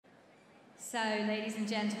So, ladies and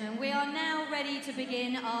gentlemen, we are now ready to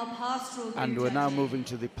begin our pastoral group. And we're now moving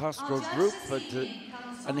to the pastoral group.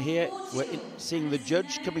 And here we're seeing the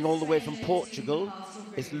judge coming all the way from Portugal.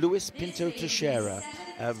 It's Luis Pinto Teixeira,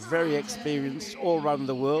 very experienced all around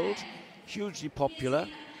the world, hugely popular.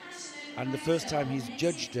 And the first time he's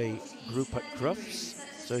judged a group at Crufts,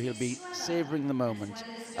 so he'll be savouring the moment.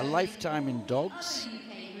 A lifetime in dogs.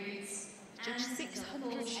 Judged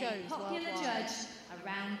 600 shows Popular worldwide. judge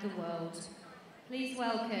around the world. Please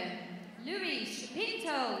welcome Luis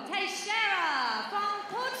Pinto Teixeira from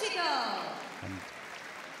Portugal. And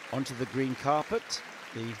onto the green carpet,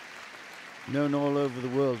 known all over the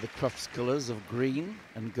world, the Crufts colours of green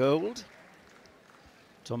and gold.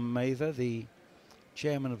 Tom Mather, the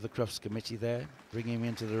chairman of the Crufts committee there, bringing him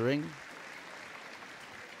into the ring.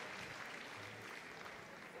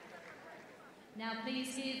 Now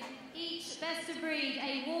please give each best of breed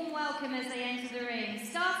a warm welcome as they enter the ring,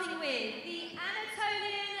 starting with the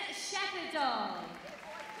Anatolian Shepherd Dog.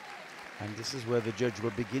 And this is where the judge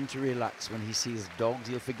will begin to relax when he sees dogs.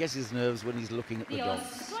 He'll forget his nerves when he's looking at the dogs.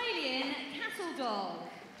 Australian Cattle Dog.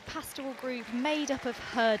 Pastoral group made up of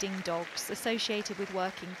herding dogs associated with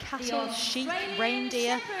working cattle, sheep,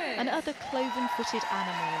 reindeer and other cloven-footed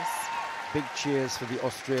animals. Big cheers for the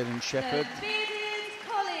Australian Shepherd. The bearded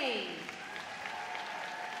Collie.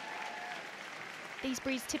 These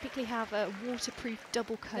breeds typically have a waterproof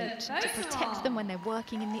double coat to protect them when they're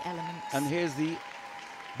working in the elements. And here's the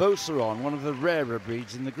Beauceron, one of the rarer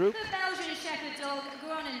breeds in the group. The Belgian Shepherd Dog,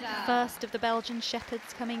 Groenendael. First of the Belgian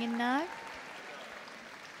Shepherds coming in now.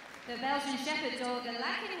 The Belgian Shepherd Dog,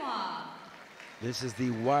 Laekenois. This is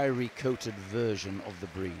the wiry-coated version of the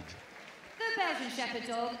breed. The Belgian Shepherd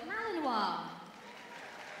Dog, Malinois.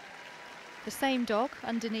 The same dog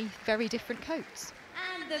underneath very different coats.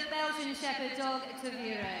 And the Belgian Shepherd Dog,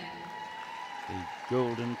 Tervueren. The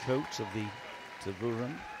golden coat of the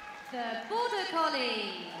Tervueren. The Border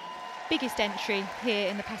Collie. Biggest entry here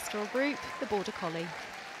in the pastoral group, the Border Collie.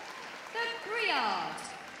 The Briard.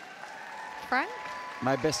 Frank?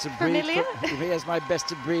 My best of breed. Familiar? Here's my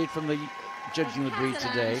best of breed from the judging the breed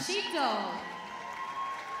today. Catalan Sheepdog.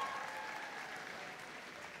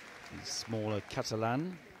 The smaller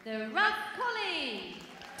Catalan. The Rough Collie.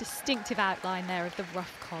 Distinctive outline there of the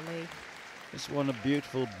rough collie. This one a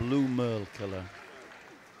beautiful blue merle colour.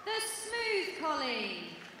 The Smooth Collie.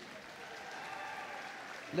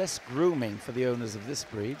 Less grooming for the owners of this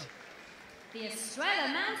breed. The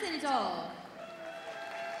Estrela Mountain Dog.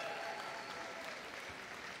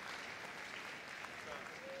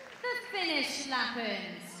 The Finnish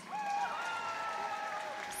Lapphund.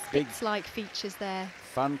 Big Spitz-like features there.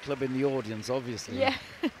 fan club in the audience, obviously. Yeah.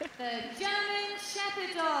 The German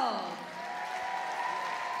Shepherd Dog.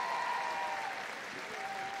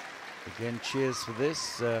 Again, cheers for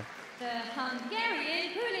this. The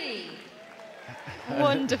Hungarian Puli.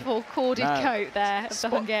 Wonderful corded Now, coat there of the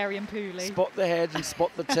Hungarian Puli. Spot the head and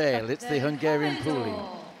spot the tail. It's the Hungarian Puli.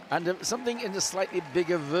 Komondor. And something in a slightly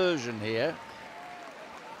bigger version here.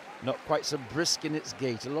 Not quite so brisk in its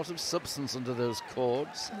gait. A lot of substance under those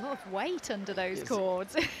cords. A lot of weight under those Yes.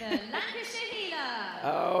 cords. The Lancashire Heeler.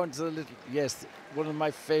 Oh, and it's a little, yes, one of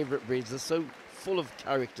my favourite breeds. They're so full of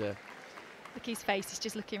character. Look, his face is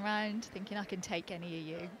just looking round, thinking I can take any of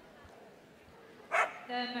you.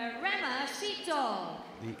 The Maremma Sheepdog.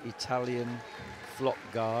 The Italian flock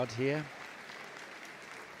guard here.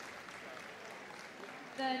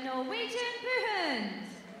 The Norwegian Buhund.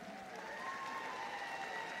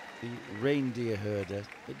 The reindeer herder.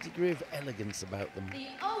 A degree of elegance about them. The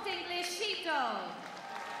Old English Sheepdog.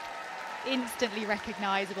 Instantly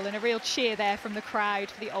recognisable, and a real cheer there from the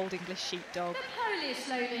crowd for the Old English Sheepdog. The Polish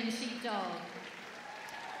Lowland Sheepdog.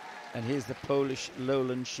 And here's the Polish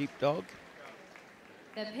Lowland Sheepdog.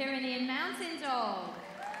 The Pyrenean Mountain Dog.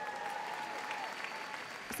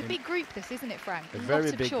 It's a big group, this, isn't it, Frank? A Lot very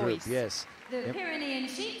of big choice. group, yes. The Yep. Pyrenean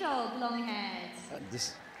Sheepdog, long-haired. And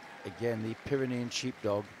this, again, the Pyrenean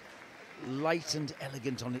Sheepdog, light and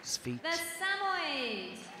elegant on its feet. The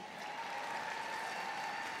Samoyed.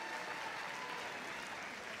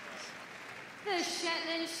 The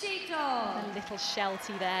Shetland Sheepdog. A little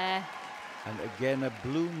shelty there. And again, a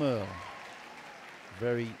blue merle,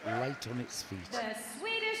 very light on its feet. The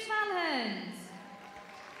Swedish Vallhund.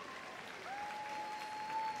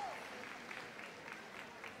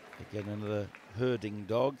 Again, another herding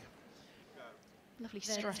dog. Lovely The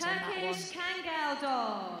strut on that one. Turkish Kangal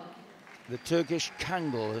Dog. The Turkish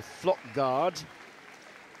Kangal, the flock guard.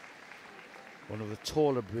 One of the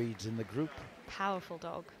taller breeds in the group. Powerful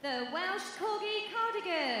dog. The Welsh Corgi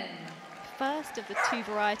Cardigan. First of the two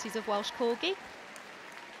varieties of Welsh Corgi.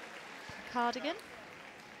 Cardigan.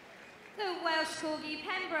 the Welsh Corgi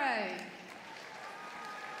Pembroke.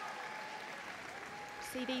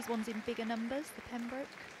 See these ones in bigger numbers, the Pembroke.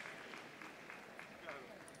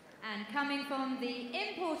 And coming from the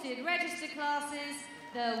imported register classes,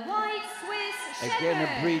 the White Swiss Shepherd.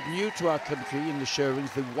 Again, a breed new to our country in the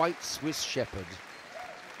showrooms, the White Swiss Shepherd.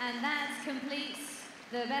 And that completes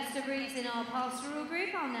the best of breeds in our pastoral group.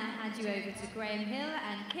 I'll now hand you over to Graham Hill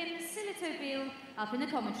and Kim Silito-Beale up in the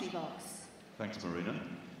commentary box. Thanks, Marina.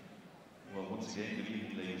 Well, once again, good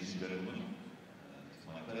evening, ladies and gentlemen. It's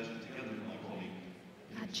my pleasure, together with my colleague.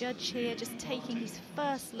 Our judge here just taking his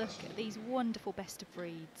first look at these wonderful best of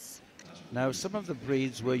breeds. Now, some of the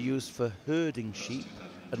breeds were used for herding sheep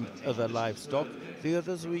and other livestock. The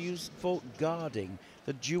others were used for guarding,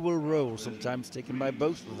 the dual role sometimes taken by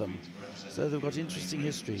both of them. So they've got interesting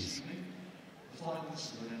histories.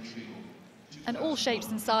 And all shapes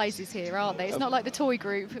and sizes here, aren't they? It's not like the toy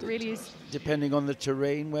group, it really is. Depending on the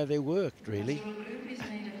terrain where they worked, really.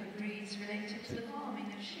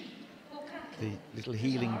 The little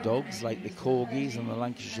healing dogs like the Corgis and the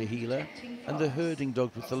Lancashire Heeler, and the herding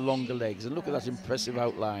dogs with the longer legs. And look at that impressive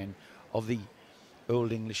outline of the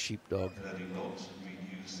Old English Sheepdog. Herding dogs have been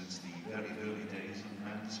used since the very early days of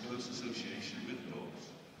man's close association with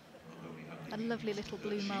dogs. A lovely little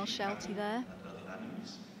blue male sheltie there. And other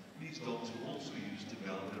animals. These dogs were also used to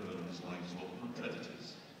guard their owners' livestock from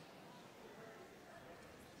predators.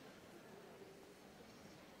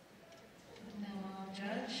 Now our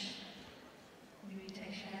judge,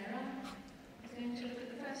 Teixeira, is going to look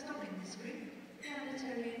at the first dog in this group, the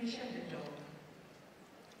Anatolian Shepherd Dog.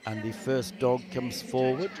 And the first dog comes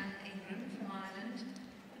forward.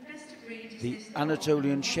 The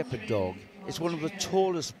Anatolian Shepherd Dog. It's one of the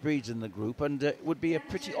tallest breeds in the group, and it would be a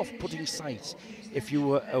pretty off-putting sight if you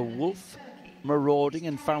were a wolf marauding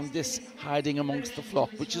and found this hiding amongst the flock,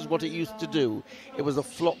 which is what it used to do. It was a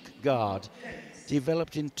flock guard,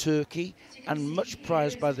 developed in Turkey and much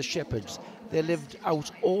prized by the shepherds. They lived out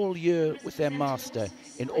all year with their master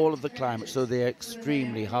in all of the climates, so they're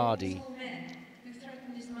extremely hardy.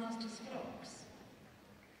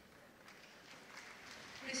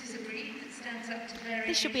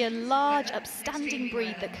 This should be a large, upstanding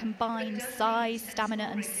breed that combines size, stamina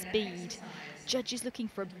and speed. Judge is looking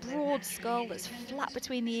for a broad skull that's flat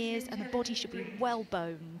between the ears, and the body should be well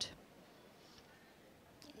boned.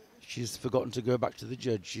 She's forgotten to go back to the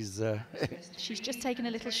judge. She's just taken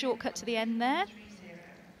a little shortcut to the end there.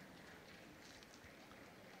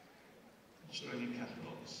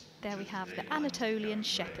 There we have the Anatolian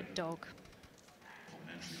Shepherd Dog.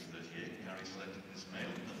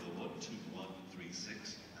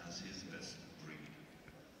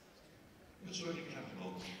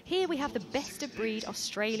 Here we have the best of breed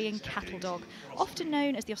Australian cattle dog, often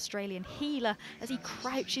known as the Australian Heeler, as he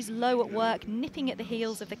crouches low at work, nipping at the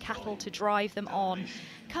heels of the cattle to drive them on.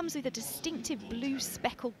 Comes with a distinctive blue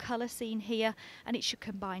speckled colour seen here, and it should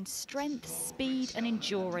combine strength, speed and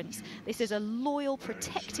endurance. This is a loyal,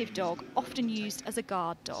 protective dog, often used as a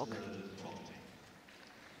guard dog.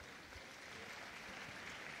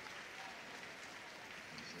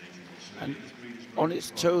 And on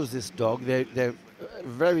its toes, this dog, they're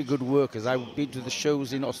very good workers. I've been to the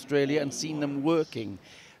shows in Australia and seen them working.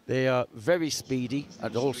 They are very speedy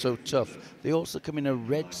and also tough. They also come in a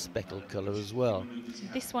red speckled colour as well.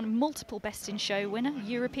 This one, multiple best in show winner,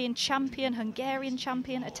 European champion, Hungarian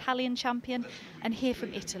champion, Italian champion, and here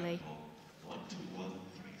from Italy.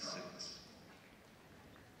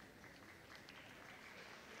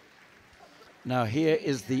 Now here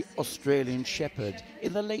is the Australian Shepherd.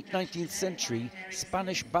 In the late 19th century,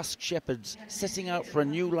 Spanish Basque shepherds setting out for a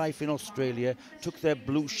new life in Australia took their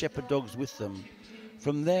blue shepherd dogs with them.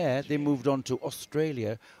 From there, they moved on to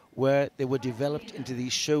Australia, where they were developed into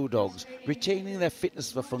these show dogs, retaining their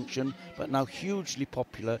fitness for function, but now hugely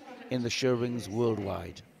popular in the show rings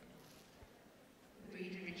worldwide.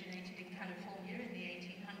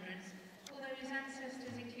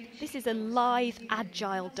 This is a lithe,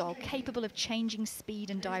 agile dog, capable of changing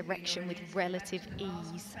speed and direction with relative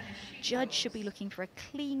ease. Judge should be looking for a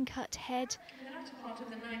clean-cut head.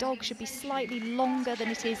 Dog should be slightly longer than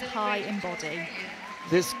it is high in body.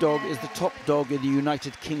 This dog is the top dog in the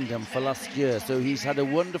United Kingdom for last year, so he's had a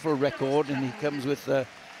wonderful record, and he comes with a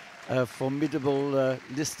formidable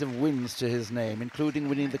list of wins to his name, including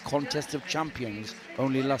winning the Contest of Champions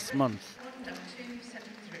only last month.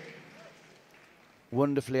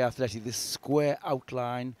 Wonderfully athletic, this square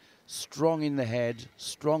outline, strong in the head,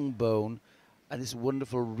 strong bone, and this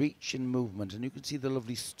wonderful reach and movement. And you can see the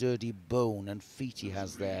lovely sturdy bone and feet he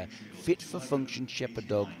has there. Fit for function shepherd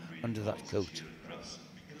dog under that coat.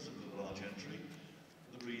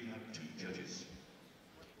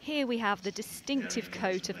 Here we have the distinctive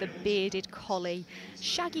coat of the bearded collie.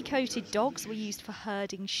 Shaggy-coated dogs were used for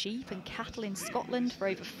herding sheep and cattle in Scotland for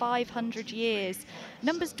over 500 years.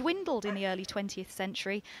 Numbers dwindled in the early 20th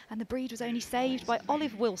century, and the breed was only saved by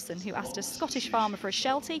Olive Wilson, who asked a Scottish farmer for a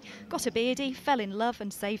sheltie, got a beardie, fell in love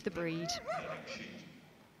and saved the breed.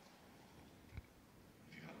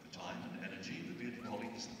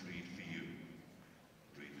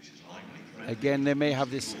 Again, they may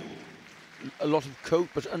have a lot of coat,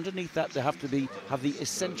 but underneath that they have to have the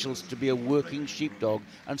essentials to be a working sheepdog,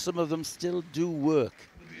 and some of them still do work.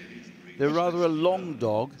 They're rather a long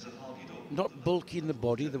dog, not bulky in the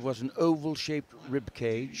body. There was an oval-shaped rib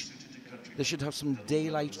cage. They should have some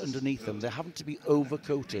daylight underneath them. They haven't to be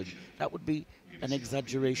overcoated. That would be an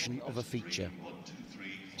exaggeration of a feature.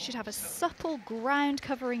 Should have a supple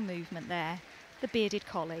ground-covering movement there. The bearded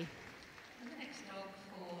collie.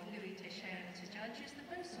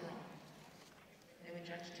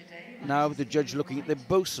 Now the judge looking at the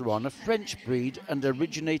Beauceron, a French breed and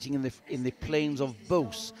originating in the plains of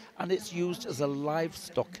Beauce, and it's used as a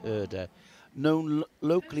livestock herder, known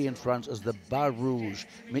locally in France as the Bas Rouge,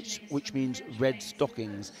 which means red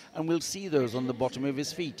stockings, and we'll see those on the bottom of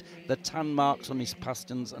his feet, the tan marks on his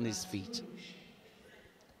pasterns and his feet.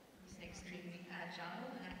 He's an extremely agile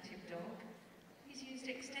and active dog. He's used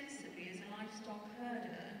extensively as a livestock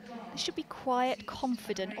herder and guard. They should be quiet,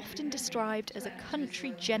 confident, often described as a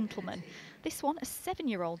country gentleman. This one, a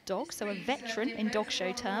 7-year-old dog, so a veteran in dog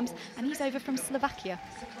show terms, and he's over from Slovakia.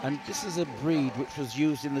 And this is a breed which was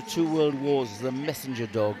used in the 2 World Wars as a messenger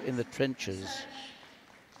dog in the trenches.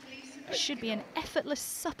 It should be an effortless,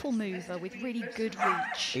 supple mover with really good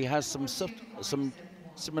reach. He has some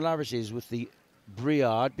similarities with the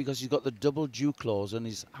Briard because he's got the double dew claws on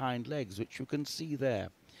his hind legs, which you can see there.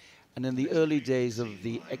 And in the early days of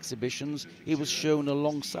the exhibitions, he was shown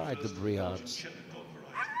alongside the Briards.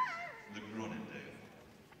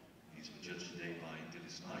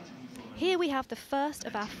 Here we have the first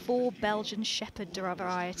of our 4 Belgian Shepherd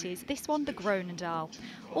varieties, this one the Groenendael.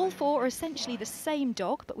 All 4 are essentially the same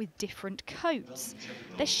dog but with different coats.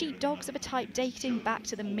 They're sheepdogs of a type dating back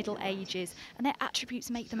to the Middle Ages, and their attributes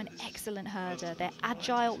make them an excellent herder. They're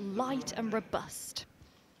agile, light and robust.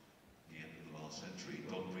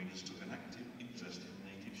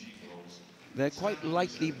 They're quite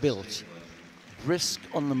lightly built, brisk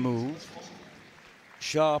on the move,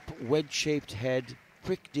 sharp, wedge-shaped head,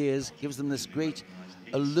 pricked ears, gives them this great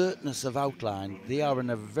alertness of outline. They are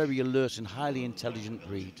a very alert and highly intelligent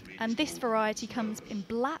breed. And this variety comes in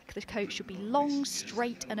black. The coat should be long,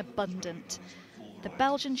 straight and abundant. The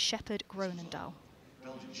Belgian Shepherd Groenendael.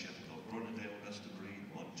 Belgian Shepherd Groenendael, best of breed,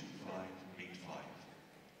 12585.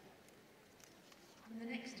 And the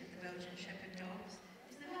next of the Belgian Shepherd dogs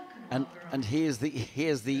is the Laekenois And here's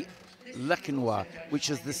the Laekenois, which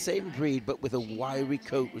is the same breed but with a wiry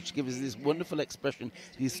coat, which gives this wonderful expression,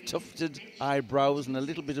 these tufted eyebrows and a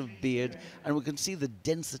little bit of beard, and we can see the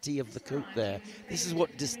density of the coat there. This is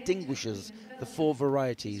what distinguishes the 4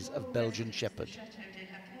 varieties of Belgian Shepherd.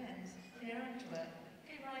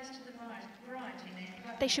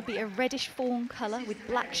 They should be a reddish fawn colour with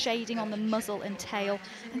black shading on the muzzle and tail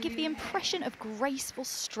and give the impression of graceful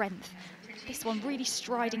strength. This one really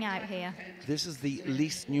striding out here. This is the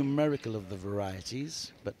least numerical of the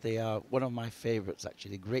varieties, but they are one of my favourites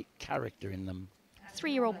actually, great character in them.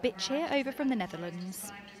 3-year-old bitch here over from the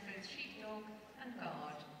Netherlands. Sheepdog and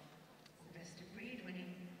guard. The best of breed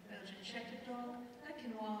winning Belgian Shepherd Dog,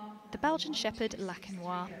 Laekenois. The Belgian Shepherd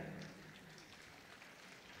Laekenois.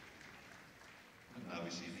 And now we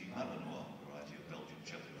see the Malinois variety of Belgian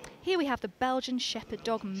Shepherd Dog. Here we have the Belgian Shepherd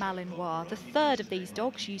Dog Malinois, the 3rd of these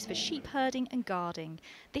dogs used for sheep herding and guarding.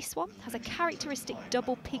 This one has a characteristic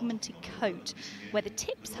double pigmented coat where the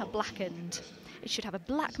tips are blackened. It should have a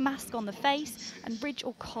black mask on the face and ridge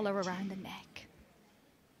or collar around the neck.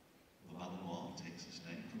 The Malinois takes its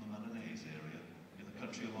name from the Malinois area in the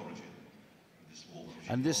country of origin.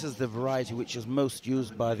 And this is the variety which is most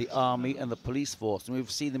used by the army and the police force, and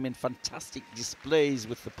we've seen them in fantastic displays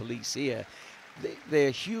with the police here.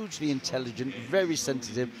 They're hugely intelligent, very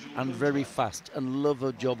sensitive and very fast and love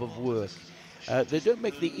a job of work. They don't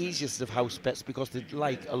make the easiest of house pets because they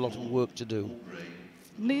like a lot of work to do.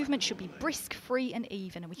 Movement should be brisk, free and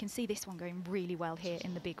even, and we can see this one going really well here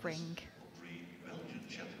in the big ring.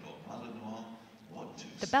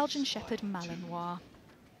 The Belgian Shepherd Malinois.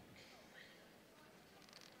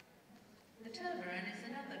 The Tervueren is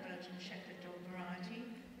another Belgian Shepherd Dog variety.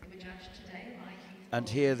 We judged today by And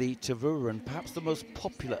here the Tervueren, perhaps the most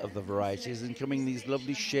popular of the varieties, in coming these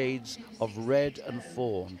lovely shades of red and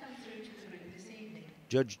fawn.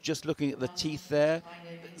 Judge just looking at the teeth there,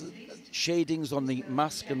 shadings on the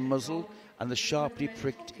mask and muzzle and the sharply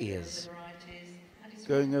pricked ears.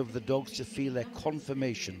 Going over the dogs to feel their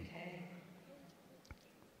conformation.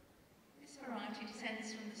 This variety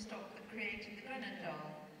descends from the stock that created the Groenendael,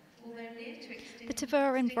 although near to extinct. The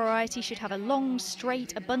Tervueren variety should have a long,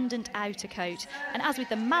 straight, abundant outer coat, and as with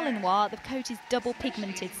the Malinois, the coat is double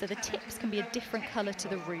pigmented, so the tips can be a different colour to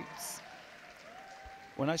the roots.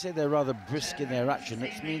 When I say they're rather brisk in their action,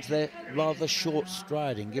 it means they're rather short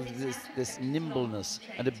striding, giving this nimbleness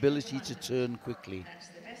and ability to turn quickly.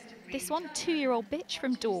 This one, 2-year-old bitch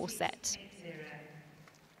from Dorset.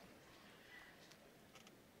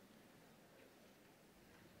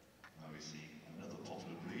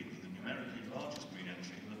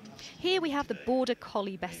 Here we have the Border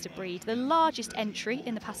Collie Best of Breed, the largest entry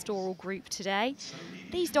in the Pastoral Group today.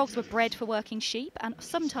 These dogs were bred for working sheep and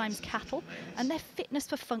sometimes cattle, and their fitness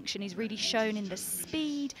for function is really shown in their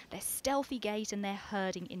speed, their stealthy gait and their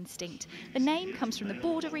herding instinct. The name comes from the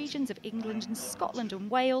border regions of England and Scotland and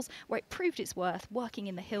Wales, where it proved its worth working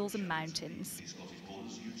in the hills and mountains. The Scottish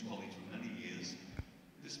borders used Collie for many years.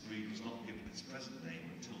 This breed was not given its present name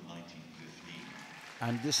until 1915.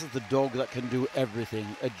 And this is the dog that can do everything.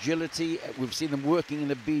 Agility, we've seen them working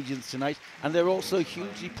in obedience tonight, and they're also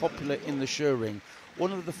hugely popular in the show ring.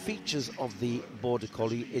 One of the features of the Border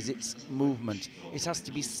Collie is its movement. It has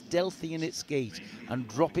to be stealthy in its gait and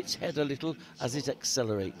drop its head a little as it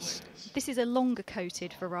accelerates. This is a longer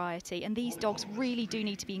coated variety, and these dogs really do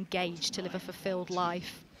need to be engaged to live a fulfilled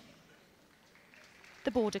life.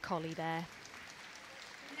 The Border Collie there.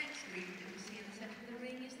 The next breed that we see in the centre of the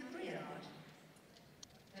ring is the Briard,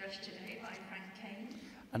 judged today by Frank Kane.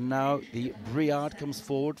 And now the Briard comes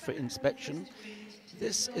forward for inspection.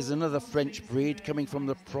 This is another French breed coming from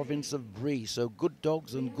the province of Brie, so good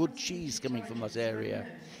dogs and good cheese coming from that area.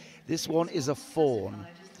 This one is a fawn.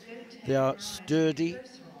 They are sturdy.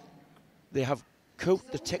 They have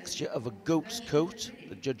coat the texture of a goat's coat,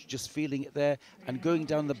 the judge just feeling it there, and going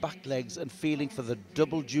down the back legs and feeling for the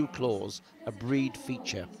double dew claws, a breed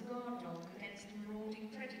feature.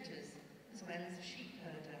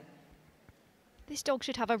 This dog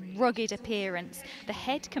should have a rugged appearance, the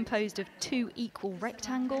head composed of 2 equal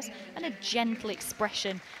rectangles and a gentle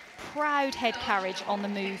expression. Proud head carriage on the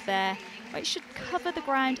move there. It should cover the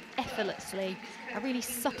ground effortlessly, a really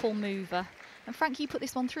supple mover. And Frank, you put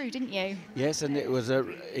this one through, didn't you? Yes, and it was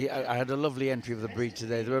I had a lovely entry of the breed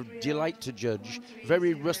today. They were a delight to judge.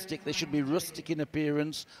 Very rustic. They should be rustic in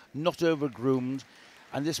appearance, not over-groomed.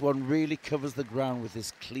 And this one really covers the ground with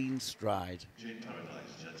this clean stride. Jane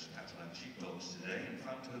Paradise judged Catalan Sheepdogs today and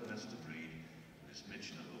found her best of breed with this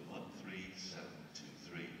bitch number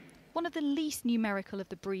 13723. One of the least numerical of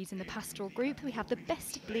the breeds in the Pastoral Group, we have the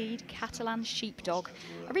best of breed Catalan Sheepdog.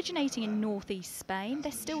 Originating in northeast Spain,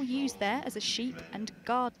 they're still used there as a sheep and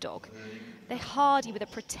guard dog. They're hardy with a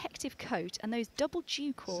protective coat, and those double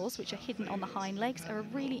dew claws, which are hidden on the hind legs, are a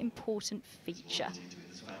really important feature.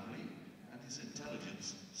 His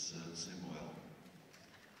intelligence serves him well.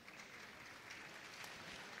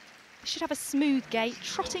 Should have a smooth gait,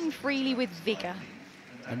 trotting freely with vigour.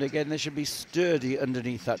 And again, they should be sturdy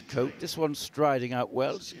underneath that coat. This one's striding out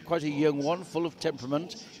well. It's quite a young one, full of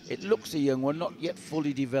temperament. It looks a young one, not yet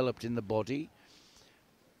fully developed in the body.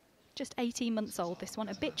 Just 18 months old, this one,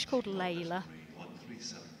 a bitch called Layla.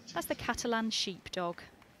 That's the Catalan Sheepdog.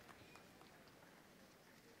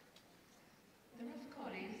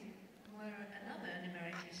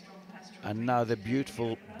 And now the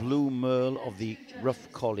beautiful blue merle of the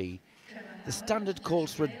rough collie. The standard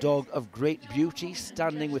calls for a dog of great beauty,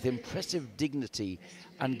 standing with impressive dignity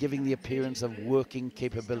and giving the appearance of working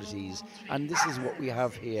capabilities. And this is what we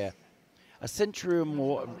have here. A century or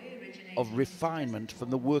more of refinement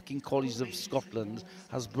from the working collies of Scotland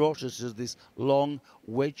has brought us to this long,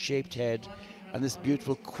 wedge-shaped head and this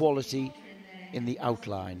beautiful quality in the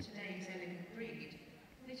outline.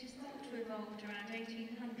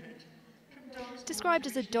 Described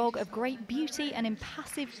as a dog of great beauty and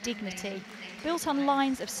impassive dignity, built on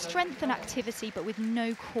lines of strength and activity but with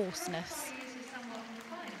no coarseness.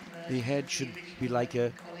 The head should be like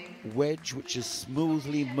a wedge which is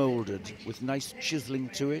smoothly moulded with nice chiselling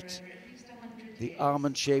to it. The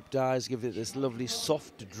almond-shaped eyes give it this lovely,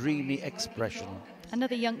 soft, dreamy expression.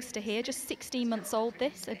 Another youngster here, just 16 months old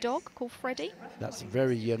this, a dog called Freddie. That's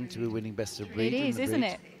very young to be winning best of breed. It is, isn't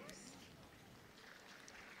it?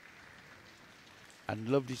 And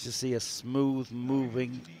lovely to see a smooth,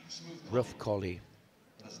 moving, rough collie.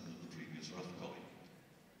 Pleasant than the previous rough collie.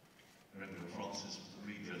 Remember Francis was the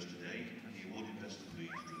breed judge today, and he awarded best of breed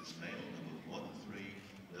to this male, number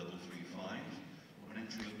 13335.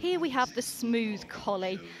 Here we have the smooth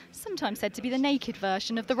collie, sometimes said to be the naked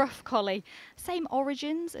version of the rough collie. Same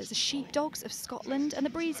origins as the sheepdogs of Scotland, and the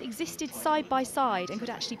breeds existed side by side and could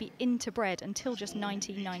actually be interbred until just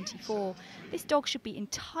 1994. This dog should be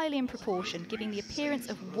entirely in proportion, giving the appearance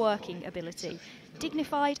of working ability,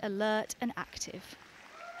 dignified, alert and active.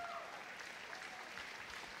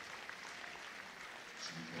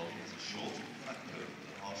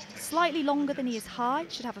 Slightly longer than he is high,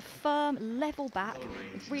 should have a firm, level back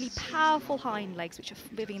with really powerful hind legs which are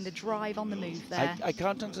giving the drive on the move there. I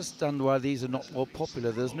can't understand why these are not more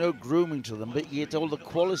popular. There's no grooming to them, but you get all the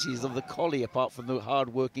qualities of the collie apart from the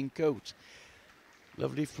hard-working coat.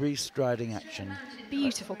 Lovely free striding action.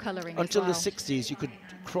 Beautiful colouring Until as well. the 60s you could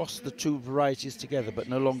cross the two varieties together, but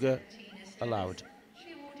no longer allowed.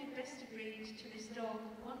 She awarded Best of Breed to this dog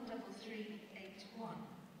 13381.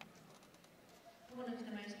 One of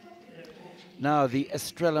the most popular Portuguese. Now the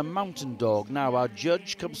Estrela Mountain Dog. Now our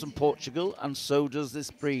judge comes from Portugal, and so does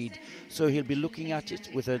this breed. So he'll be looking at it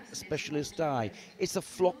with a specialist eye. It's a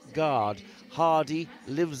flock guard, hardy,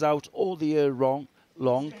 lives out all the year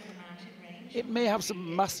long. It may have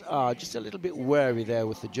some just a little bit wary there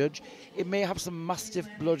with the judge. It may have some Mastiff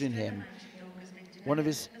blood in him. One of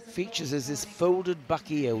his features is this folded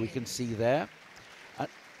back ear we can see there.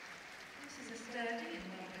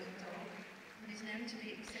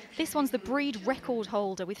 This one's the breed record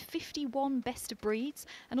holder with 51 best of breeds,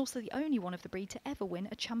 and also the only one of the breed to ever win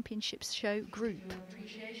a championships show group.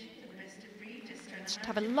 It should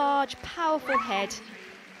have a large, powerful head,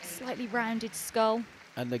 slightly rounded skull.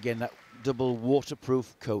 And again, that double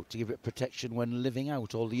waterproof coat to give it protection when living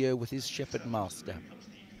out all the year with his shepherd master.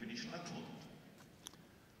 Finnish Lapphund.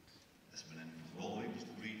 Espen Roy was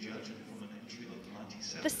the breed judge from an entry of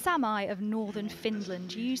 97. The Sami of northern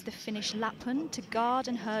Finland used the Finnish Lapphund to guard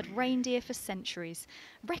and herd reindeer for centuries.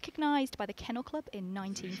 Recognised by the Kennel Club in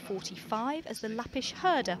 1945 as the Lappish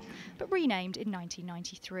Herder, but renamed in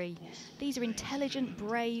 1993. These are intelligent,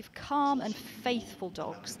 brave, calm and faithful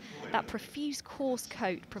dogs. That profuse coarse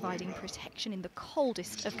coat providing protection in the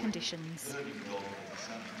coldest of conditions.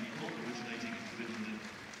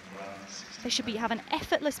 They should have an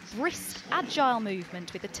effortless, brisk, agile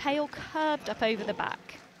movement with the tail curved up over the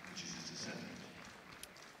back.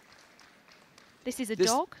 This is a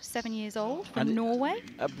dog, 7 years old, from Norway.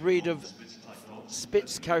 A breed of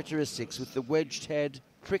Spitz characteristics with the wedged head,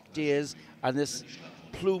 pricked ears and this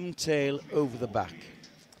plumed tail over the back.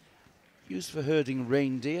 Used for herding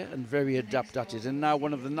reindeer and very adept at it, and now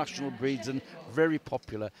one of the national breeds and very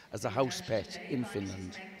popular as a house pet in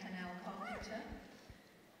Finland.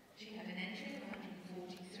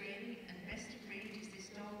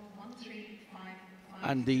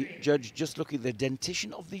 And the judge just looking at the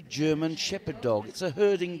dentition of the German Shepherd Dog. It's a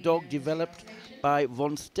herding dog developed by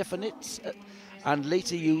von Stefanitz and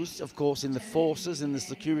later used, of course, in the forces, in the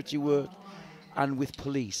security work and with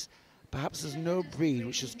police. Perhaps there's no breed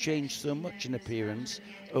which has changed so much in appearance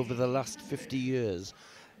over the last 50 years.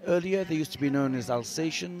 Earlier they used to be known as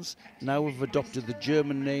Alsatians. Now we've adopted the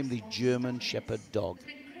German name, the German Shepherd Dog.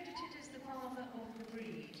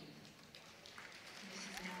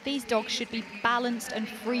 These dogs should be balanced and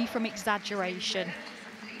free from exaggeration,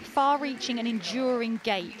 far-reaching and enduring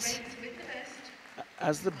gait.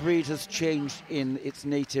 As the breed has changed in its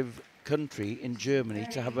native country, in Germany,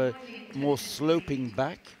 to have a more sloping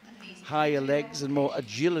back, higher legs and more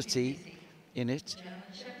agility in it,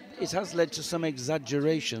 it has led to some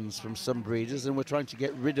exaggerations from some breeders, and we're trying to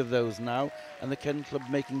get rid of those now, and the Kennel Club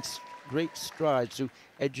making great strides to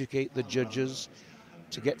educate the judges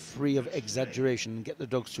to get free of exaggeration and get the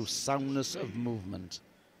dogs to soundness of movement.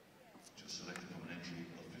 Just selected from an entry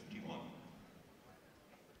of 51.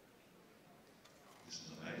 This is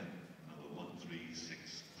a male, number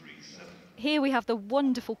 13637. Here we have the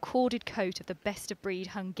wonderful corded coat of the best of breed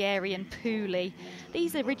Hungarian Puli.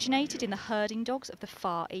 These originated in the herding dogs of the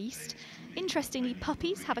Far East. Interestingly,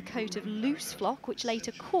 puppies have a coat of loose flock which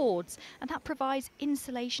later cords, and that provides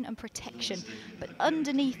insulation and protection. But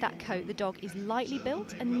underneath that coat, the dog is lightly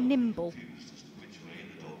built and nimble.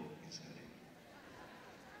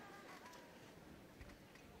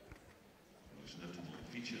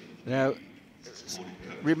 Now,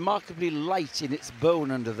 remarkably light in its bone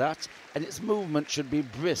under that, and its movement should be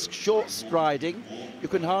brisk, short striding. You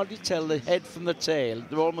can hardly tell the head from the tail.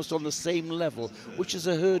 They're almost on the same level, which is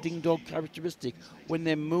a herding dog characteristic. When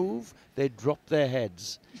they move, they drop their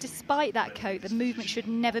heads. Despite that coat, the movement should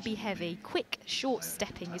never be heavy. Quick, short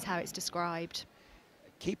stepping is how it's described.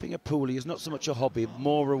 Keeping a Puli is not so much a hobby,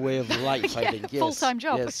 more a way of life, I think. Yes. Full-time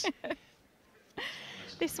job. Yes.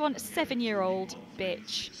 This one, a 7-year-old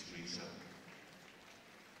bitch.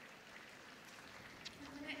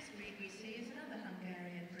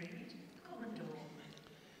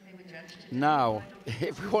 Now,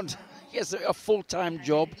 if we want yes, a full-time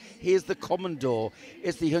job, here's the Komondor.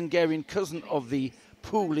 It's the Hungarian cousin of the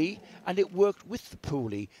Puli, and it worked with the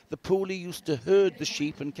Puli. The Puli used to herd the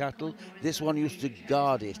sheep and cattle. This one used to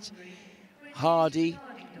guard it. Hardy,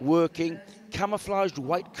 working, camouflaged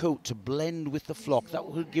white coat to blend with the flock. That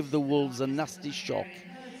would give the wolves a nasty shock.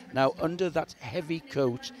 Now, under that heavy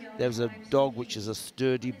coat, there's a dog which is a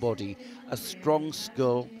sturdy body, a strong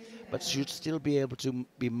skull, but should still be able to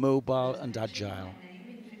be mobile and agile.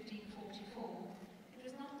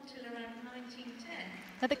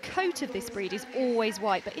 Now, the coat of this breed is always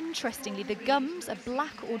white, but interestingly, the gums are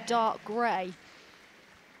black or dark grey.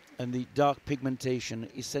 And the dark pigmentation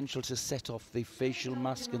essential to set off the facial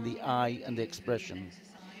mask and the eye and the expression.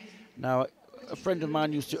 Now, a friend of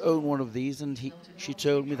mine used to own one of these, and she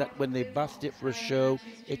told me that when they bathed it for a show,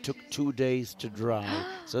 it took 2 days to dry.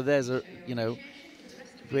 So there's a, you know,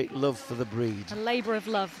 great love for the breed. A labour of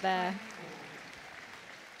love there.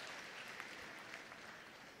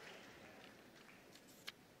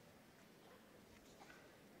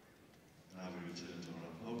 Now we return to our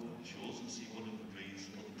opponent on the shores and see one of the breeds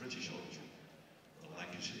of the British origin, the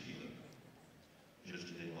Lancashire Heeler. Just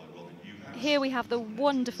today by Robin Newhouse. Here we have the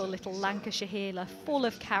wonderful little Lancashire Heeler, full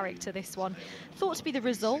of character, this one. Thought to be the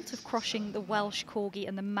result of crossing the Welsh Corgi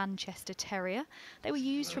and the Manchester Terrier. They were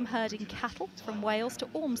used from herding cattle from Wales to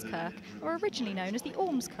Ormskirk, or originally known as the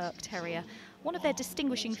Ormskirk Terrier. One of their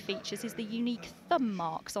distinguishing features is the unique thumb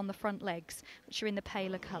marks on the front legs, which are in the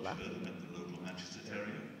paler colour.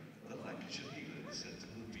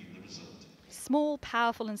 Small,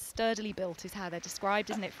 powerful and sturdily built is how they're described,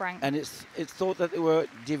 isn't it, Frank? And it's thought that they were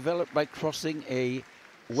developed by crossing a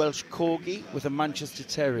Welsh Corgi with a Manchester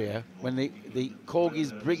Terrier. When the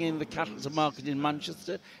Corgis bring in the cattle to market in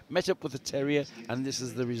Manchester, met up with the Terrier, and this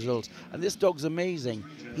is the result. And this dog's amazing.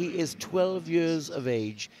 He is 12 years of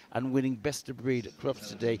age and winning Best of Breed at Crufts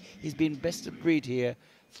today. He's been Best of Breed here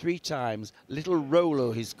 3 times. Little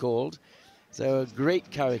Rolo, he's called. So a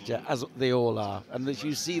great character, as they all are. And as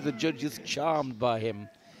you see, the judge is charmed by him.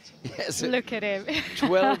 Yes, look at him.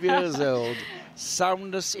 12 years old.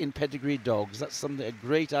 Soundness in pedigree dogs. That's something, a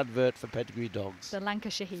great advert for pedigree dogs. The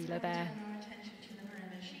Lancashire Heeler there.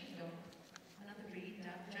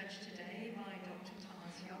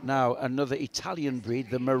 Now, another Italian breed,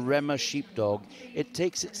 the Maremma Sheepdog. It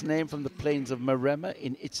takes its name from the plains of Maremma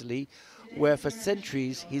in Italy, where for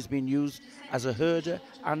centuries he's been used as a herder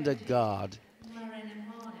and a guard.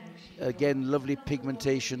 Again, lovely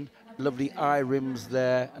pigmentation, lovely eye rims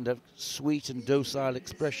there, and a sweet and docile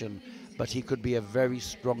expression. But he could be a very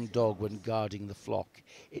strong dog when guarding the flock.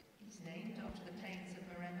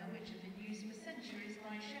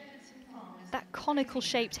 That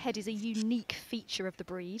conical-shaped head is a unique feature of the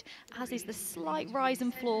breed, as is the slight rise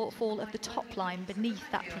and fall of the top line beneath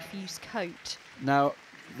that profuse coat. Now,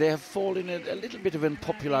 they have fallen a little bit of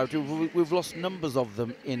unpopularity. We've lost numbers of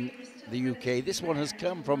them in the UK. This one has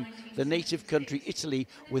come from the native country, Italy,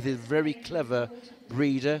 with his very clever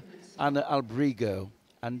breeder, Anna Albrigo,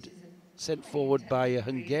 and sent forward by a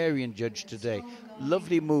Hungarian judge today.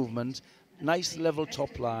 Lovely movement, nice level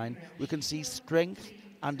top line. We can see strength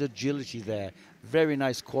and agility there. Very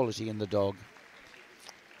nice quality in the dog.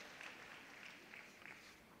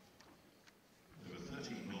 There were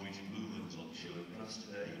 13 Norwegian Buhunds on show at Crufts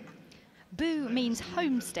today. Bu means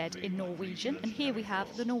homestead in Norwegian, and here we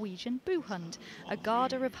have the Norwegian Buhund, a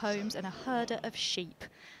guarder of homes and a herder of sheep.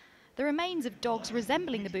 The remains of dogs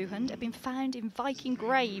resembling the Buhund have been found in Viking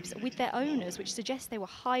graves with their owners, which suggests they were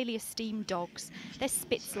highly esteemed dogs. They're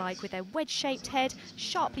Spitz-like with their wedge-shaped head,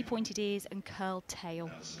 sharply pointed ears and curled tail.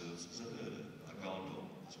 Now serves as a herder, a guard dog,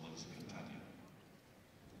 as well as a companion.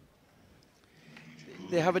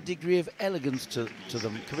 They have a degree of elegance to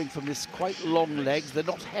them, coming from this quite long legs. They're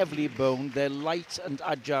not heavily boned, they're light and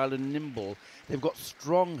agile and nimble. They've got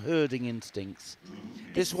strong herding instincts.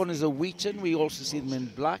 This one is a Wheaton. We also see them in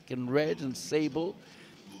black and red and sable.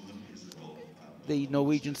 The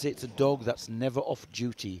Norwegians say it's a dog that's never off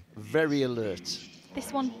duty, very alert.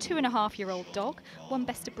 This one, 2.5-year-old dog, won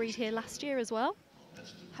Best of Breed here last year as well.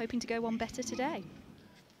 Hoping to go one better today.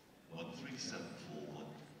 13741.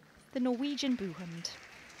 The Norwegian Buhund.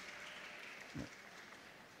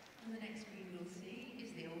 And the next breed we'll see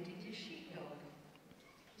is the Old English Sheepdog.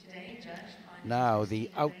 Today judged by... Now, the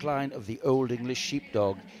outline of the Old English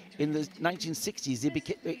Sheepdog. In the 1960s,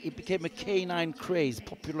 it became a canine craze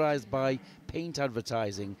popularised by paint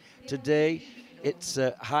advertising. Today, it's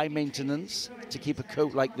high maintenance to keep a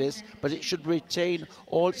coat like this, but it should retain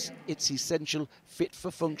all its essential fit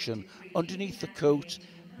for function. Underneath the coat,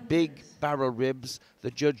 big barrel ribs,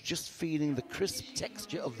 the judge just feeling the crisp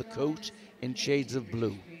texture of the coat in shades of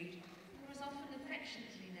blue.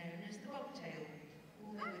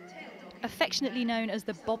 Affectionately known as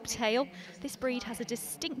the bobtail, this breed has a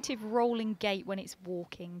distinctive rolling gait when it's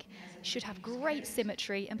walking. It should have great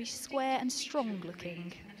symmetry and be square and strong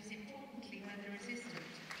looking.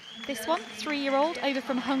 This one, 3-year-old, over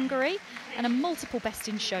from Hungary, and a multiple Best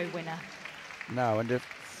in Show winner. Now, and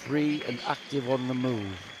free and active on the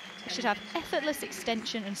move. It should have effortless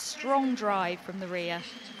extension and strong drive from the rear.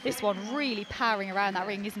 This one really powering around that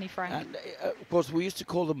ring, isn't he, Frank? And, of course, we used to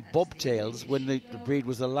call them bobtails when the breed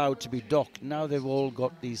was allowed to be docked. Now they've all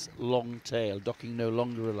got these long tail, docking no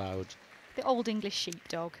longer allowed. The Old English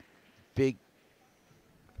Sheepdog. Big.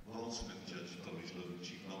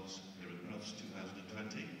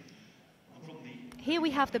 Here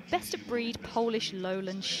we have the best of breed Polish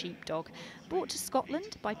Lowland Sheepdog, brought to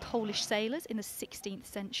Scotland by Polish sailors in the 16th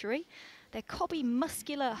century. They're cobby,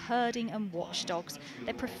 muscular, herding and watchdogs.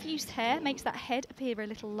 Their profuse hair makes that head appear a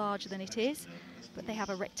little larger than it is, but they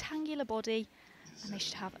have a rectangular body and they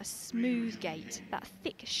should have a smooth gait, that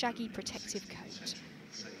thick, shaggy, protective coat.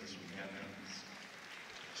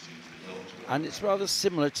 And it's rather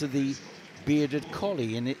similar to the bearded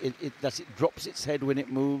collie in that it drops its head when it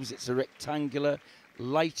moves. It's a rectangular,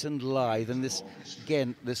 light and lithe, and this,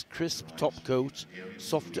 again, this crisp top coat,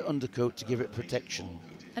 softer undercoat to give it protection.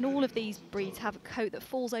 And all of these breeds have a coat that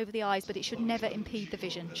falls over the eyes, but it should never impede the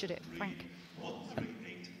vision, should it, Frank? And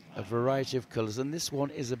a variety of colours, and this one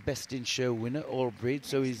is a Best in Show winner, all breed,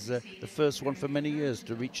 so he's the first one for many years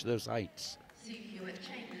to reach those heights.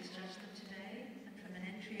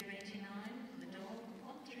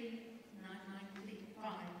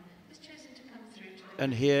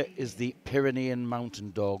 And here is the Pyrenean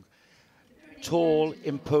Mountain Dog, tall,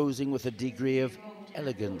 imposing with a degree of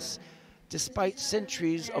elegance. Despite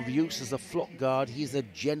centuries of use as a flock guard, he's a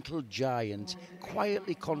gentle giant,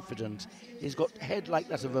 quietly confident. He's got a head like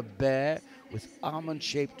that of a bear with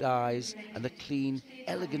almond-shaped eyes and a clean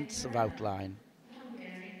elegance of outline.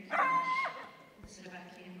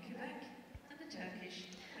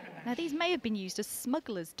 Now these may have been used as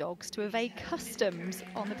smugglers' dogs to evade customs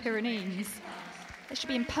on the Pyrenees. They should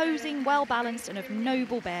be imposing, well-balanced and of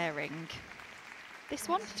noble bearing. This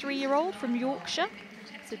one, 3-year-old from Yorkshire.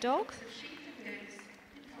 It's a dog.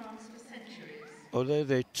 Although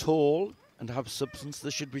they're tall and have substance, they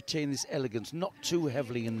should retain this elegance, not too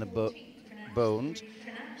heavily in the boned.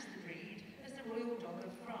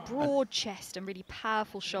 Broad chest and really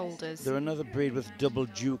powerful shoulders. They're another breed with double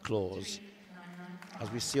dew claws, as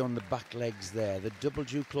we see on the back legs there. The double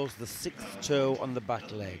dew claws, the 6th toe on the back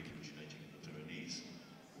leg.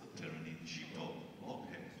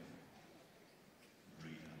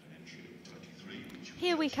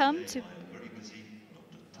 Here we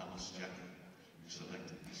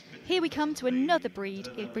come to another breed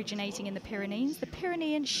originating in the Pyrenees, the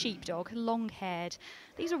Pyrenean Sheepdog, long-haired.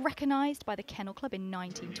 These were recognised by the Kennel Club in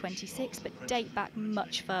 1926, but date back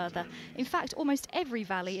much further. In fact, almost every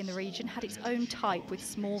valley in the region had its own type, with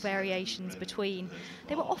small variations between.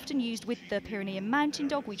 They were often used with the Pyrenean Mountain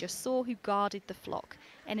Dog we just saw, who guarded the flock.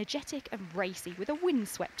 Energetic and racy, with a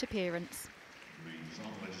windswept appearance.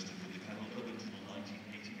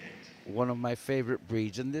 One of my favourite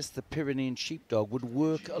breeds, and this, the Pyrenean Sheepdog, would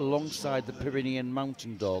work alongside the Pyrenean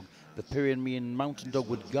Mountain Dog. The Pyrenean Mountain Dog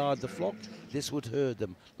would guard the flock, this would herd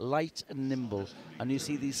them, light and nimble, and you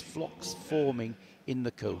see these flocks forming in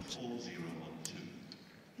the coat.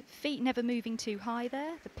 Feet never moving too high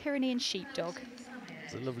there, the Pyrenean Sheepdog.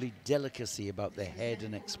 There's a lovely delicacy about their head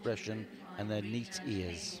and expression and their neat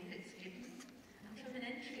ears.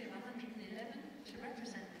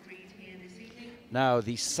 Now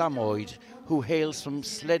the Samoyed, who hails from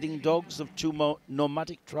sledding dogs of 2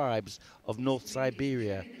 nomadic tribes of North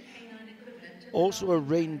Siberia. Also a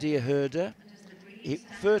reindeer herder.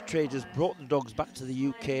 Fur traders brought the dogs back to the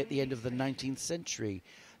UK at the end of the 19th century.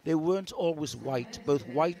 They weren't always white. Both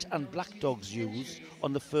white and black dogs used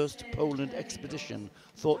on the first Poland expedition,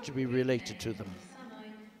 thought to be related to them.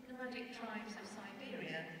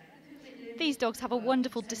 These dogs have a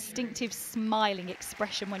wonderful, distinctive, smiling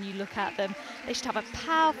expression when you look at them. They should have a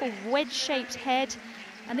powerful, wedge-shaped head,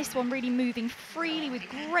 and this one really moving freely with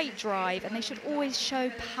great drive, and they should always show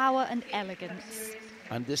power and elegance.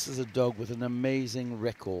 And this is a dog with an amazing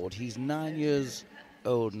record. He's 9 years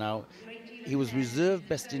old now. He was reserved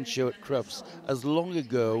Best in Show at Crufts as long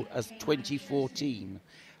ago as 2014,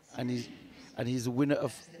 and he's a winner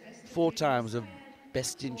of 4 times of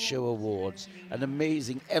Best in Show awards. An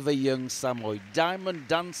amazing, ever-young Samoyed. Diamond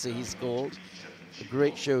Dancer, he's called. A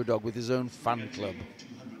great show dog with his own fan club.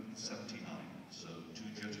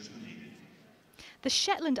 The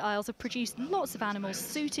Shetland Isles have produced lots of animals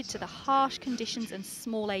suited to the harsh conditions and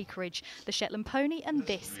small acreage. The Shetland pony and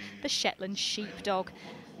this, the Shetland Sheepdog.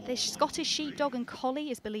 The Scottish Sheepdog and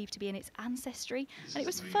Collie is believed to be in its ancestry, and it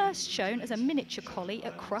was first shown as a miniature collie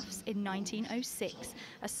at Crufts in 1906,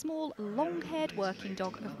 a small, long-haired working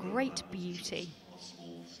dog of great beauty.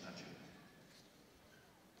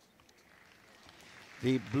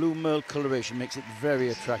 The blue merle coloration makes it very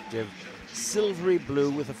attractive. Silvery blue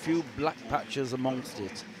with a few black patches amongst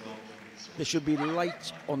it. They should be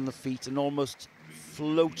light on the feet and almost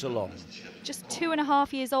float along. Just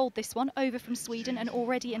 2.5 years old, this one, over from Sweden and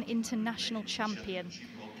already an international champion.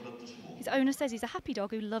 His owner says he's a happy dog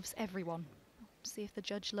who loves everyone. See if the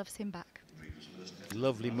judge loves him back.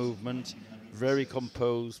 Lovely movement, very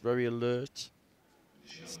composed, very alert.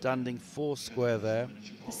 Standing 4 square there.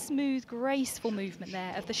 The smooth, graceful movement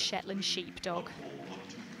there of the Shetland Sheepdog.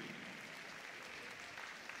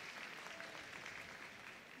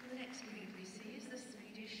 The next breed we see is the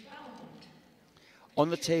Swedish Vallhund. On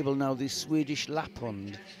the table now, the Swedish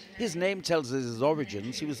Lapphund. His name tells us his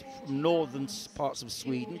origins. He was from northern parts of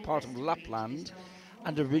Sweden, part of Lapland,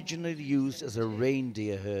 and originally used as a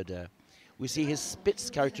reindeer herder. We see his Spitz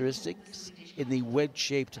characteristics in the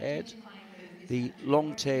wedge-shaped head, the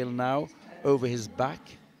long tail now over his back.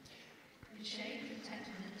 In shape and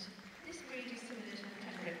temperament, this breed is similar to the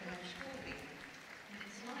Pembroke Welsh Collie, and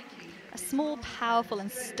it's likely that A small, powerful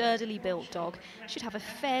and sturdily built dog should have a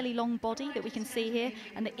fairly long body that we can see here,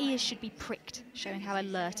 and the ears should be pricked, showing how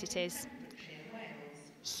alert it is.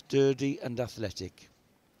 Sturdy and athletic.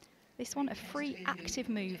 This one, a free, active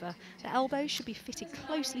mover. The elbows should be fitted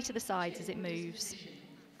closely to the sides as it moves.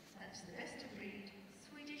 that's the best of breed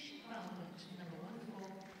Swedish Vallhund, number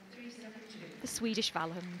 14372. The Swedish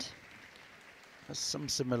Vallhund. Has some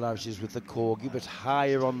similarities with the Corgi, but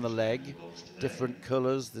higher on the leg. Different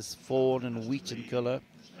colours, this fawn and wheaten colour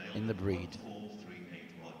in the breed.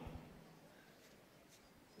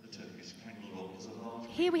 The Turkish Kangal Dog is a large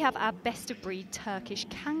Here we have our best of breed Turkish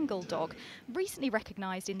Kangal Dog, recently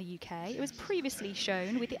recognised in the UK. It was previously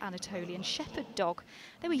shown with the Anatolian Shepherd Dog.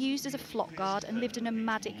 They were used as a flock guard and lived a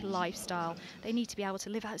nomadic lifestyle. They need to be able to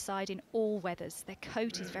live outside in all weathers. Their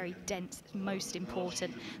coat is very dense, most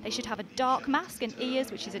important. They should have a dark mask and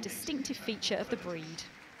ears, which is a distinctive feature of the breed.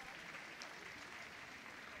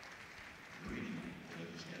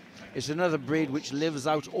 It's another breed which lives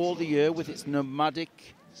out all the year with its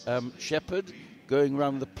nomadic shepherd, going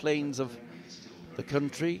around the plains of the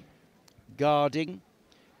country, guarding,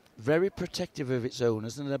 very protective of its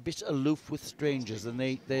owners and a bit aloof with strangers, and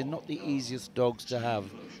they're not the easiest dogs to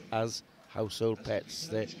have as household pets.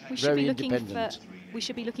 They're very independent. We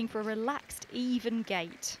should be looking for a relaxed, even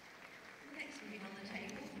gait. The next breed on the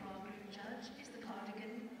table for our group judge is the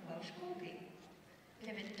Cardigan Welsh Corgi.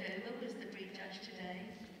 Kevin Dover was the breed judge today.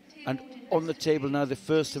 And on the table now, the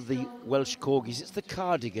first of the Welsh Corgis, it's the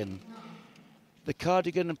Cardigan. The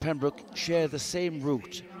Cardigan and Pembroke share the same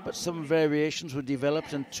root, but some variations were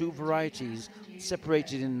developed and 2 varieties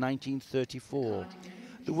separated in 1934.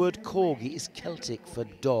 The word Corgi is Celtic for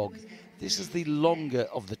dog. This is the longer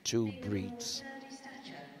of the 2 breeds. Sturdy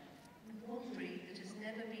stature, and one breed that has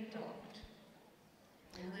never been docked.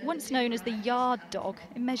 Once known as the yard dog,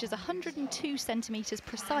 it measures 102 centimetres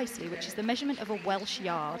precisely, which is the measurement of a Welsh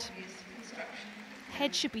yard.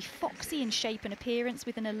 Head should be foxy in shape and appearance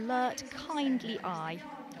with an alert, kindly eye.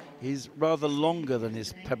 He's rather longer than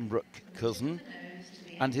his Pembroke cousin,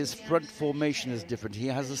 and his front formation is different. He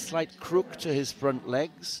has a slight crook to his front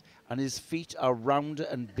legs, and his feet are rounder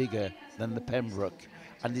and bigger than the Pembroke,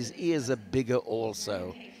 and his ears are bigger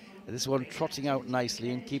also. This one trotting out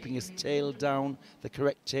nicely and keeping his tail down, the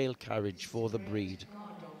correct tail carriage for the breed.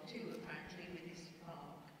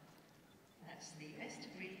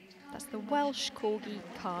 That's the Welsh Corgi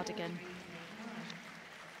Cardigan. Now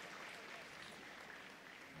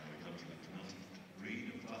we come to the penultimate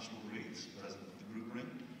breed of Pastoral breeds present at the group ring.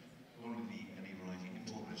 There won't be any variety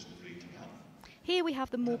in progress the breed to come. Here we have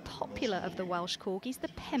the more popular of the Welsh Corgis, the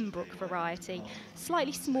Pembroke variety.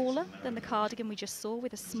 Slightly smaller than the Cardigan we just saw,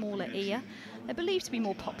 with a smaller ear. They're believed to be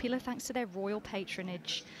more popular thanks to their royal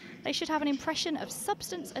patronage. They should have an impression of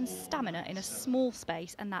substance and stamina in a small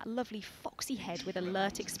space, and that lovely foxy head with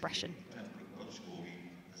alert expression. Pembroke Welsh Corgi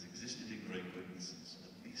has existed in Great Britain since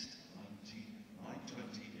at least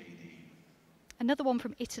 920 AD. Another one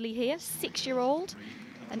from Italy here, 6-year-old.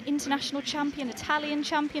 An international champion, Italian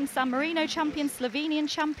champion, San Marino champion, Slovenian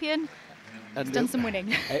champion. And He's done some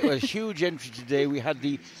winning. It was a huge entry today. We had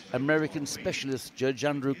the American specialist judge,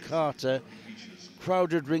 Andrew Carter,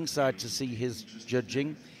 crowded ringside to see his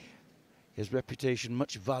judging. His reputation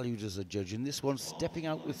much valued as a judge, and this one stepping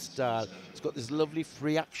out with style. It's got this lovely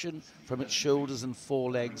free action from its shoulders and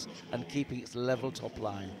forelegs and keeping its level top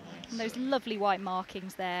line. And those lovely white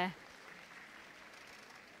markings there.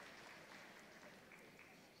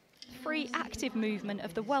 Free active movement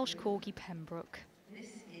of the Welsh Corgi Pembroke.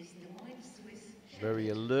 Very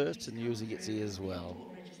alert and using its ears well.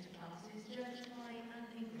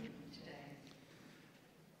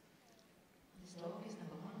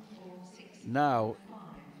 Now,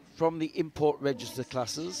 from the import register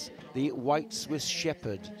classes, the White Swiss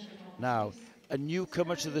Shepherd. Now, a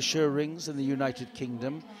newcomer to the show rings in the United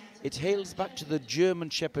Kingdom. It hails back to the German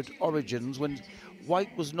Shepherd origins when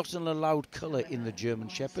white was not an allowed colour in the German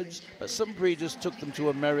Shepherds, but some breeders took them to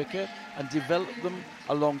America and developed them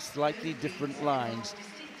along slightly different lines.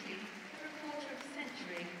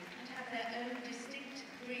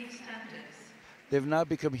 They've now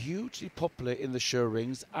become hugely popular in the show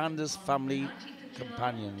rings and as family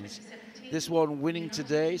companions. This one winning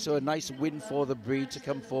today, so a nice win for the breed to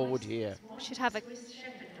come forward here. Should have a...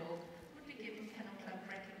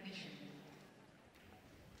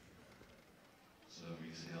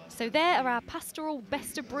 So there are our pastoral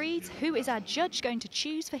best of breeds. Who is our judge going to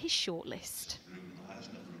choose for his shortlist?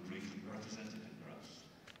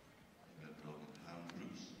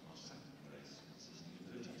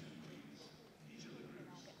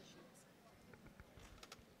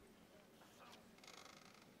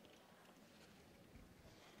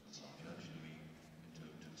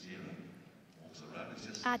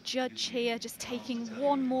 Our judge here just taking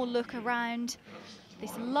one more look around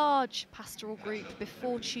this large pastoral group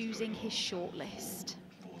before choosing his shortlist.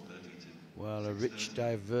 Well, a rich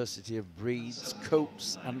diversity of breeds,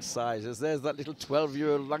 coats and sizes. There's that little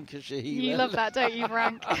 12-year-old Lancashire Heeler. You love that, don't you,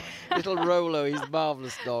 Frank? Little Rolo, he's a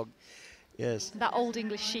marvellous dog. Yes. That old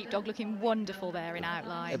English sheepdog looking wonderful there in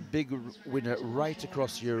outline. A big winner right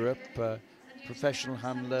across Europe. Professional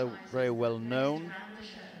handler, very well known.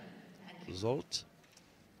 Result.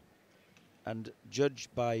 And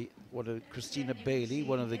judged by Christina Bailey,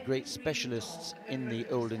 one of the great specialists in the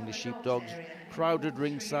Old English Sheepdogs, crowded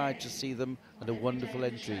ringside to see them, and a wonderful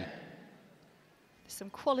entry. There's some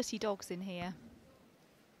quality dogs in here.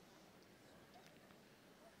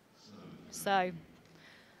 So,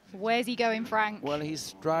 where's he going, Frank? Well, he's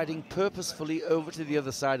striding purposefully over to the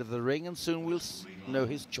other side of the ring, and soon we'll know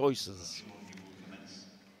his choices.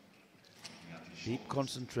 Deep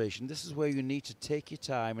concentration. This is where you need to take your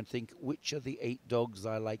time and think, which are the 8 dogs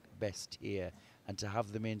I like best here, and to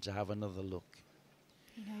have them in to have another look.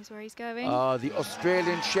 He knows where he's going. The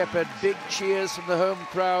Australian Shepherd. Big cheers from the home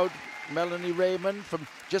crowd. Melanie Raymond from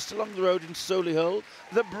just along the road in Solihull.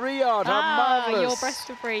 The Briard, how marvellous. Your best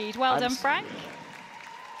of breed. Well done, Frank.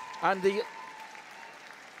 And the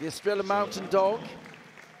Estrela Mountain Dog.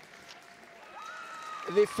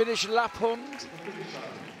 The Finnish Lapphund.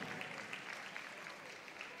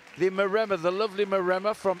 The Maremma, the lovely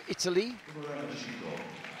Maremma from Italy.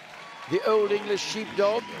 The Old English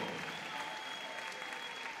Sheepdog.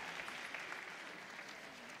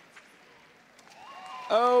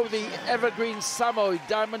 Oh, the evergreen Samoyed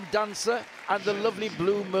Diamond Dancer and the lovely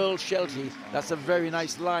Blue Merle Sheltie. That's a very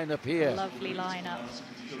nice lineup here. Lovely lineup.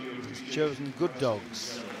 He's chosen good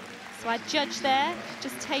dogs. So our judge there,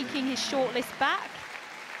 just taking his shortlist back.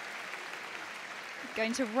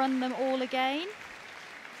 Going to run them all again.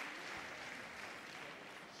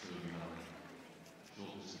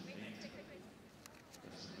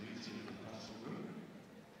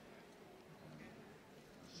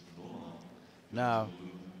 Now,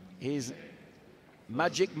 his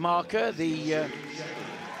magic marker, the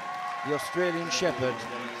Australian Shepherd,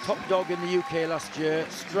 top dog in the UK last year,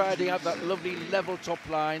 striding out that lovely level top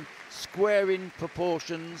line, square in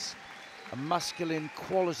proportions, a masculine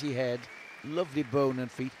quality head, lovely bone and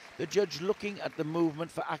feet. The judge looking at the movement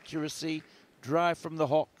for accuracy, drive from the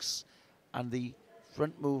hocks, and the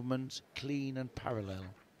front movement clean and parallel.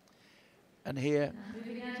 And here,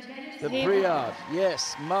 the Briard,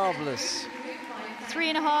 yes, marvellous.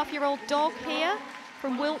 3.5-year-old dog here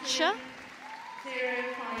from Wiltshire.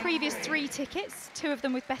 Previous 3 tickets, 2 of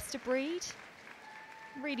them with best of breed.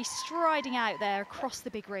 Really striding out there across the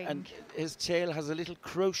big ring. And his tail has a little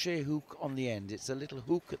crochet hook on the end. It's a little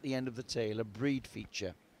hook at the end of the tail, a breed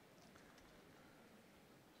feature.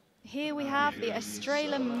 Here we have the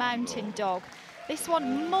Estrela Mountain Dog. This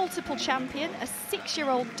one, multiple champion, a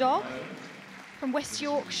 6-year-old dog from West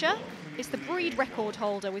Yorkshire. It's the breed record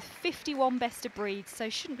holder with 51 best of breeds, so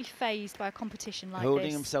shouldn't be fazed by a competition like this.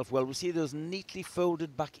 Holding himself well. We see those neatly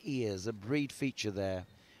folded back ears, a breed feature there.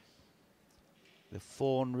 The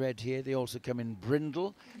fawn red here, they also come in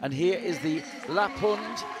brindle. And here is the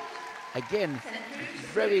Lapphund, Again,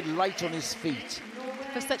 very light on his feet.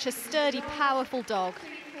 For such a sturdy, powerful dog.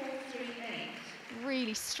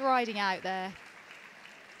 Really striding out there.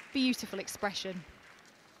 Beautiful expression.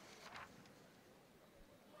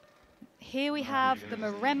 Here we have the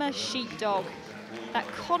Maremma Sheepdog. That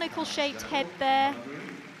conical shaped head there.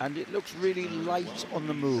 And it looks really light on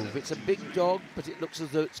the move. It's a big dog, but it looks as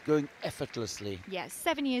though it's going effortlessly. Yeah,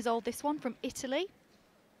 7 years old, this one, from Italy.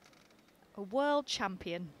 A world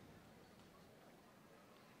champion.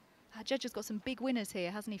 Our judge has got some big winners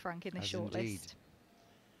here, hasn't he, Frank, in the shortlist?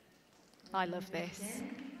 I love this.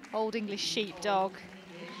 Old English Sheepdog.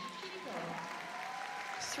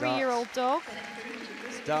 3-year-old dog.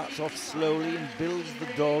 Starts off slowly and builds the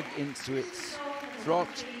dog into its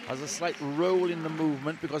trot. Has a slight roll in the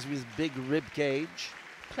movement because of his big rib cage.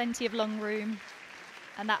 Plenty of lung room.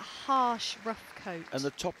 And that harsh, rough coat. And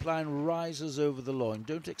the top line rises over the loin.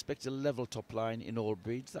 Don't expect a level top line in all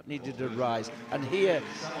breeds. That needed a rise. And here,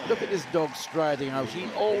 look at this dog striding out. He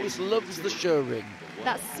always loves the show ring.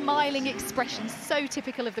 That smiling expression, so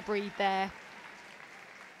typical of the breed there.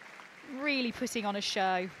 Really putting on a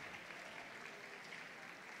show.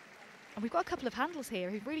 And we've got a couple of handlers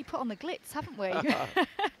here who've really put on the glitz, haven't we?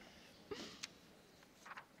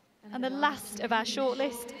 And the last of our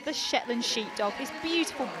shortlist, the Shetland Sheepdog, this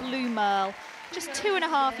beautiful blue merle, just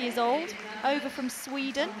 2.5 years old, over from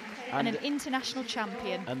Sweden, and an international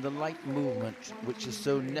champion. And the light movement, which is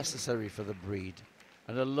so necessary for the breed,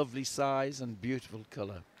 and a lovely size and beautiful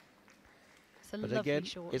colour. But again,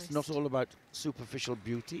 it's not all about superficial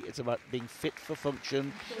beauty. It's about being fit for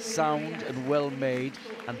function, sound and well made,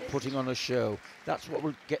 and putting on a show. That's what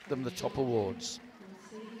will get them the top awards.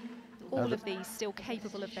 All of these still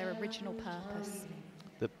capable of their original purpose.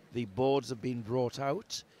 The boards have been brought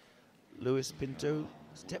out. Luis Pinto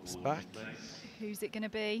steps back. Who's it going to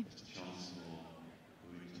be?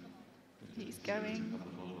 He's going.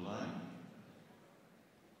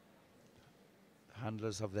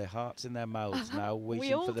 Handlers have their hearts in their mouths now,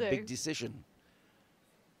 waiting for the big decision.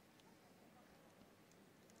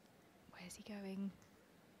 Where's he going?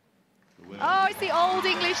 Oh, it's the Old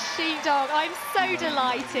English Sheepdog. I'm so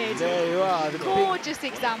delighted. There you are. The gorgeous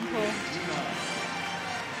example.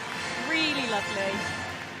 Really lovely.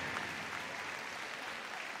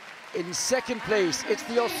 In second place, it's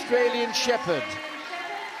the Australian Shepherd.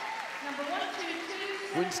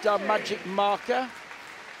 Winstar Magic Marker.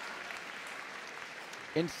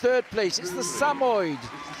 In third place, it's the Samoyed.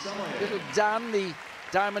 Little Dan, the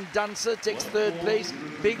Diamond Dancer, takes third place.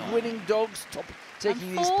 Big winning dogs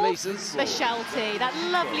taking these places. Specialty, that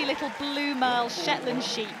lovely little blue merle Shetland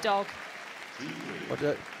Sheepdog.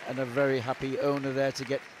 And a very happy owner there to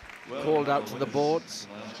get called out to the boards.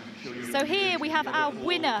 So here we have our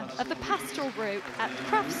winner of the Pastoral Group at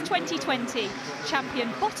Crufts 2020.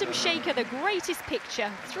 Champion Bottom Shaker, the greatest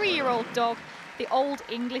picture, 3-year-old dog, the Old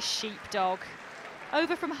English Sheepdog.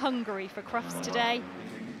 Over from Hungary for Crufts today.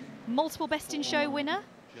 Multiple Best in Show winner.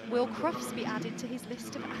 Will Crufts be added to his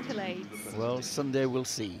list of accolades? Well, Sunday we'll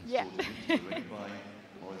see. Yeah.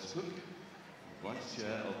 Vice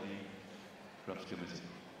Chair of the Crufts Committee.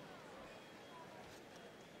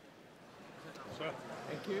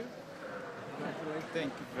 Thank you.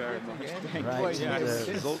 Thank you very much. Right,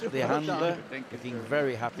 the handler looking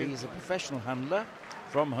very happy. He's a professional handler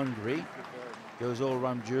from Hungary. Goes all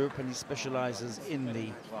around Europe and he specialises in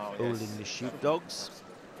the Old English Sheepdogs.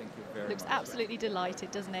 Looks absolutely delighted,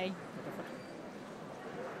 doesn't he?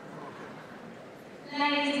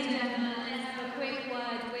 Ladies and gentlemen, let's have a quick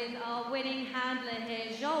word with our winning handler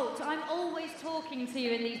here, Zsolt. I'm always talking to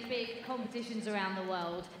you in these big competitions around the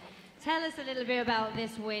world. Tell us a little bit about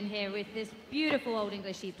this win here with this beautiful Old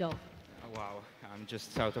English Sheepdog. Oh, wow, I'm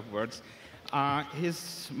just out of words.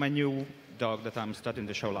 He's my new dog that I'm starting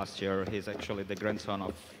the show last year. He's actually the grandson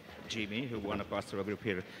of Jimmy, who won a Pastoral Group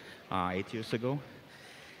here 8 years ago.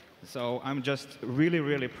 So I'm just really,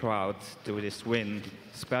 really proud to this win,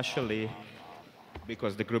 especially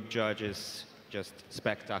because the group judge is just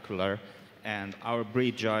spectacular, and our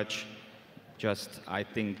breed judge, just I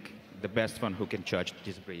think the best one who can judge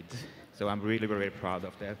this breed. So I'm really, really proud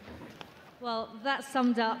of that. Well, that's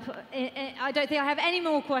summed up. I don't think I have any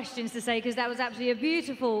more questions to say because that was absolutely a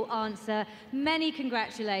beautiful answer. Many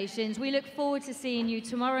congratulations. We look forward to seeing you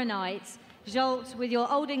tomorrow night. Zsolt, with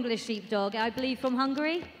your Old English Sheepdog, I believe from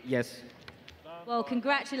Hungary? Yes. Well,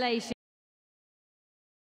 congratulations.